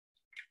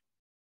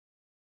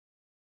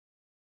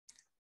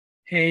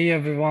Hey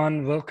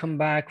everyone, welcome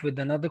back with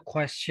another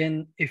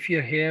question. If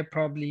you're here,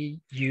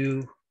 probably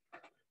you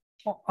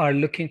are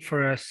looking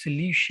for a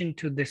solution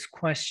to this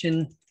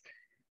question,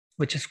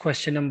 which is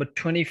question number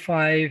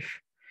 25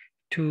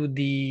 to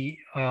the,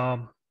 I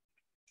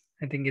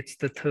think it's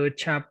the third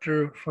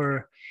chapter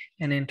for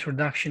an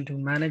introduction to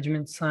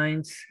management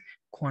science,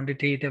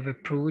 quantitative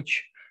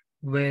approach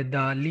with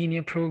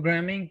linear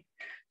programming.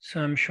 So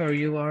I'm sure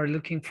you are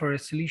looking for a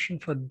solution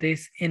for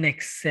this in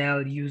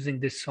Excel using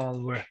this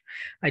solver.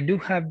 I do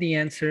have the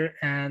answer,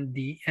 and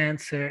the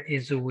answer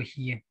is over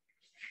here.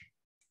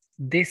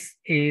 This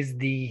is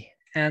the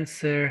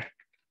answer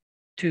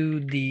to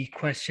the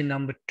question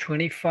number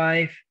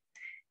 25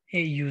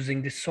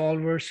 using the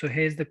solver. So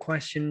here's the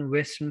question.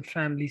 Western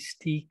Family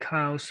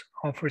Steakhouse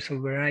offers a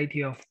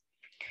variety of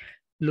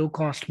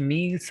low-cost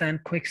meals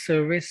and quick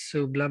service.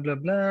 So blah, blah,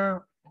 blah.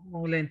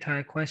 Whole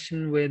entire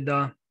question with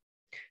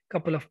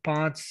couple of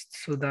parts,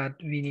 so that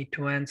we need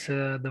to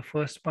answer the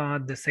first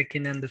part, the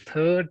second, and the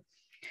third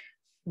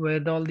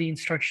with all the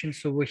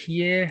instructions over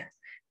here.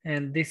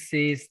 And this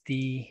is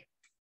the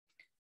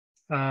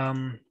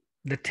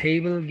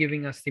table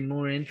giving us the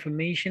more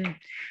information.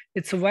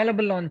 It's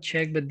available on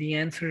check, but the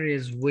answer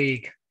is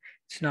vague.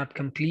 It's not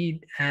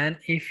complete. And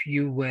if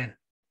you will,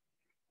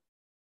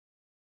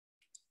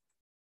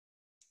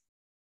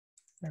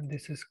 and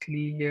this is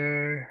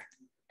clear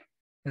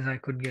as I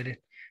could get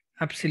it.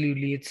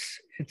 Absolutely,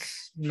 it's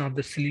not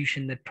the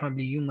solution that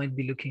probably you might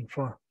be looking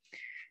for.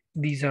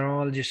 These are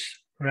all just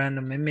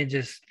random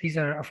images. These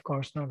are, of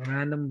course, not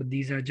random, but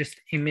these are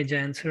just image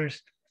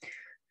answers.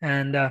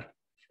 And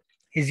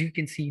as you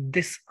can see,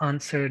 this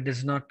answer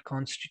does not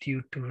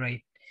constitute to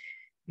right.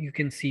 You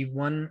can see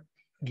one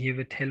gave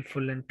it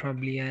helpful, and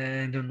probably,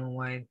 I don't know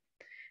why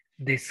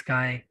this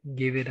guy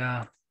gave it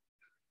a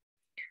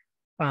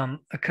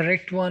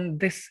correct one.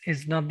 This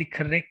is not the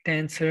correct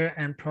answer,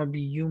 and probably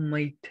you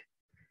might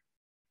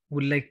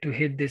would like to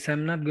hit this.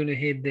 I'm not going to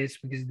hit this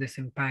because this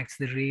impacts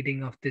the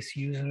rating of this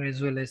user, as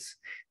well as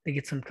they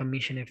get some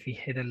commission if we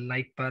hit a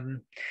like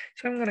button.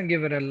 So I'm going to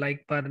give it a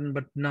like button,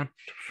 but not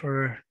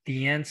for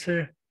the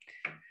answer,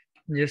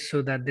 just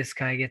so that this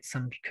guy gets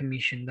some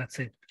commission. That's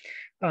it.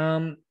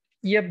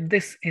 Yep,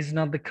 this is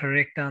not the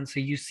correct answer.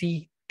 You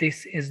see,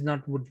 this is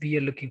not what we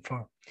are looking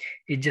for.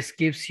 It just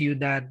gives you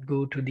that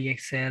go to the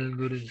Excel,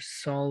 go to the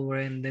solver,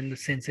 and then the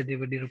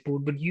sensitivity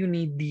report. But you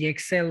need the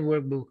Excel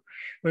workbook.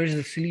 Where's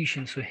the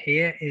solution? So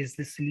here is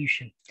the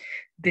solution.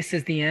 This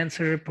is the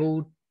answer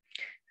report.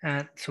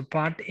 So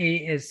part A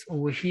is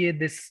over here.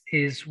 This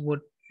is what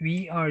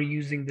we are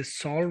using the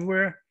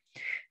solver.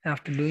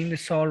 After doing the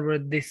solver,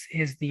 this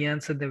is the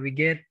answer that we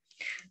get.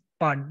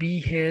 Part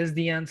B, here's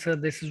the answer.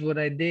 This is what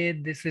I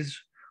did. This is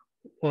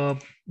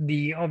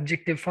the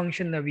objective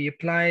function that we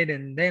applied,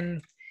 and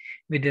then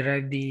we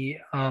derived the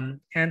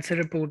answer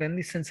report and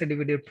the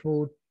sensitivity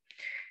report,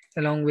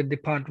 along with the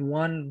part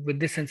one with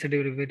the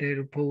sensitivity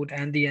report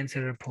and the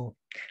answer report.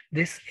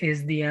 This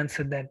is the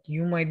answer that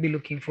you might be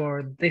looking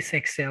for, this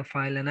Excel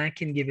file, and I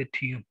can give it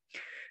to you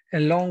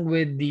along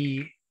with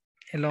the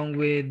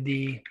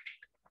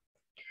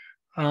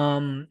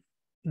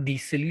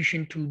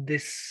solution to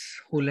this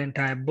whole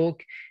entire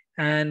book.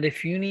 And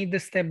if you need the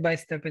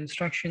step-by-step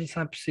instructions,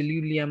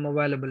 absolutely, I'm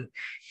available. You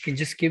can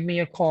just give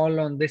me a call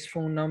on this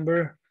phone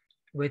number,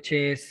 which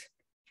is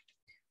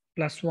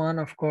 +1,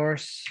 of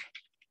course,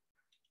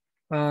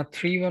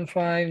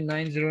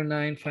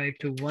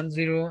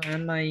 315-909-5210,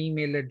 and my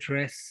email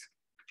address.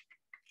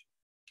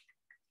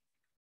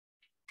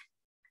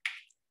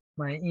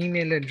 My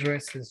email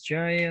address is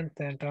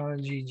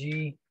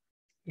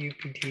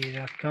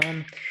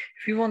giant@rggupt.com.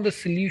 If you want the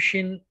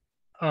solution,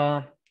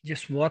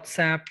 just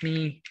WhatsApp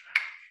me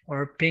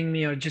or ping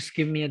me, or just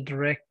give me a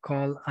direct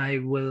call. I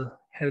will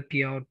help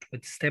you out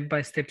with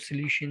step-by-step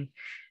solution.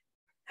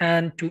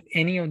 And to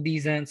any of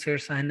these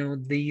answers, I know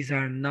these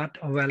are not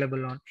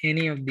available on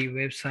any of the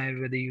website,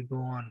 whether you go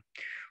on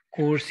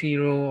Course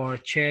Hero or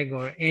Chegg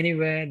or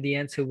anywhere, the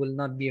answer will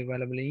not be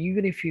available. And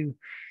even if you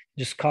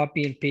just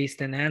copy and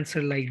paste an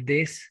answer like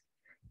this,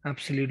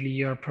 absolutely,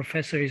 your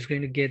professor is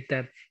going to get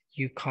that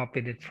you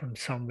copied it from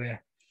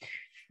somewhere,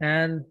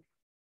 and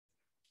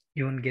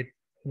you won't get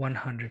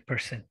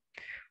 100%.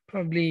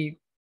 Probably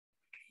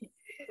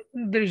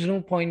there's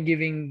no point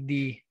giving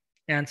the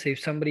answer. If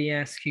somebody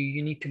asks you,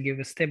 you need to give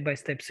a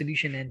step-by-step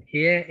solution, and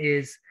here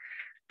is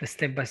the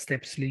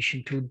step-by-step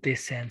solution to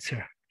this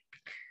answer,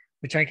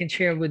 which I can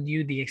share with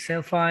you, the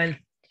Excel file,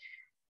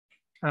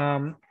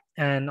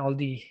 and all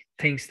the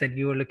things that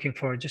you are looking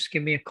for. Just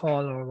give me a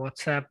call or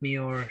WhatsApp me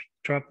or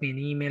drop me an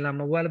email.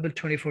 I'm available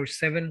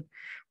 24/7.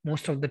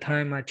 Most of the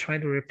time I try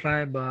to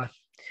reply, but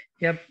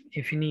yep,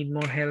 if you need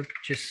more help,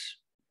 just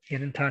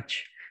get in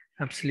touch.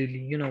 Absolutely,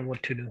 you know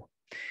what to do.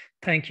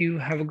 Thank you.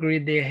 Have a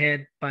great day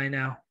ahead. Bye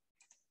now.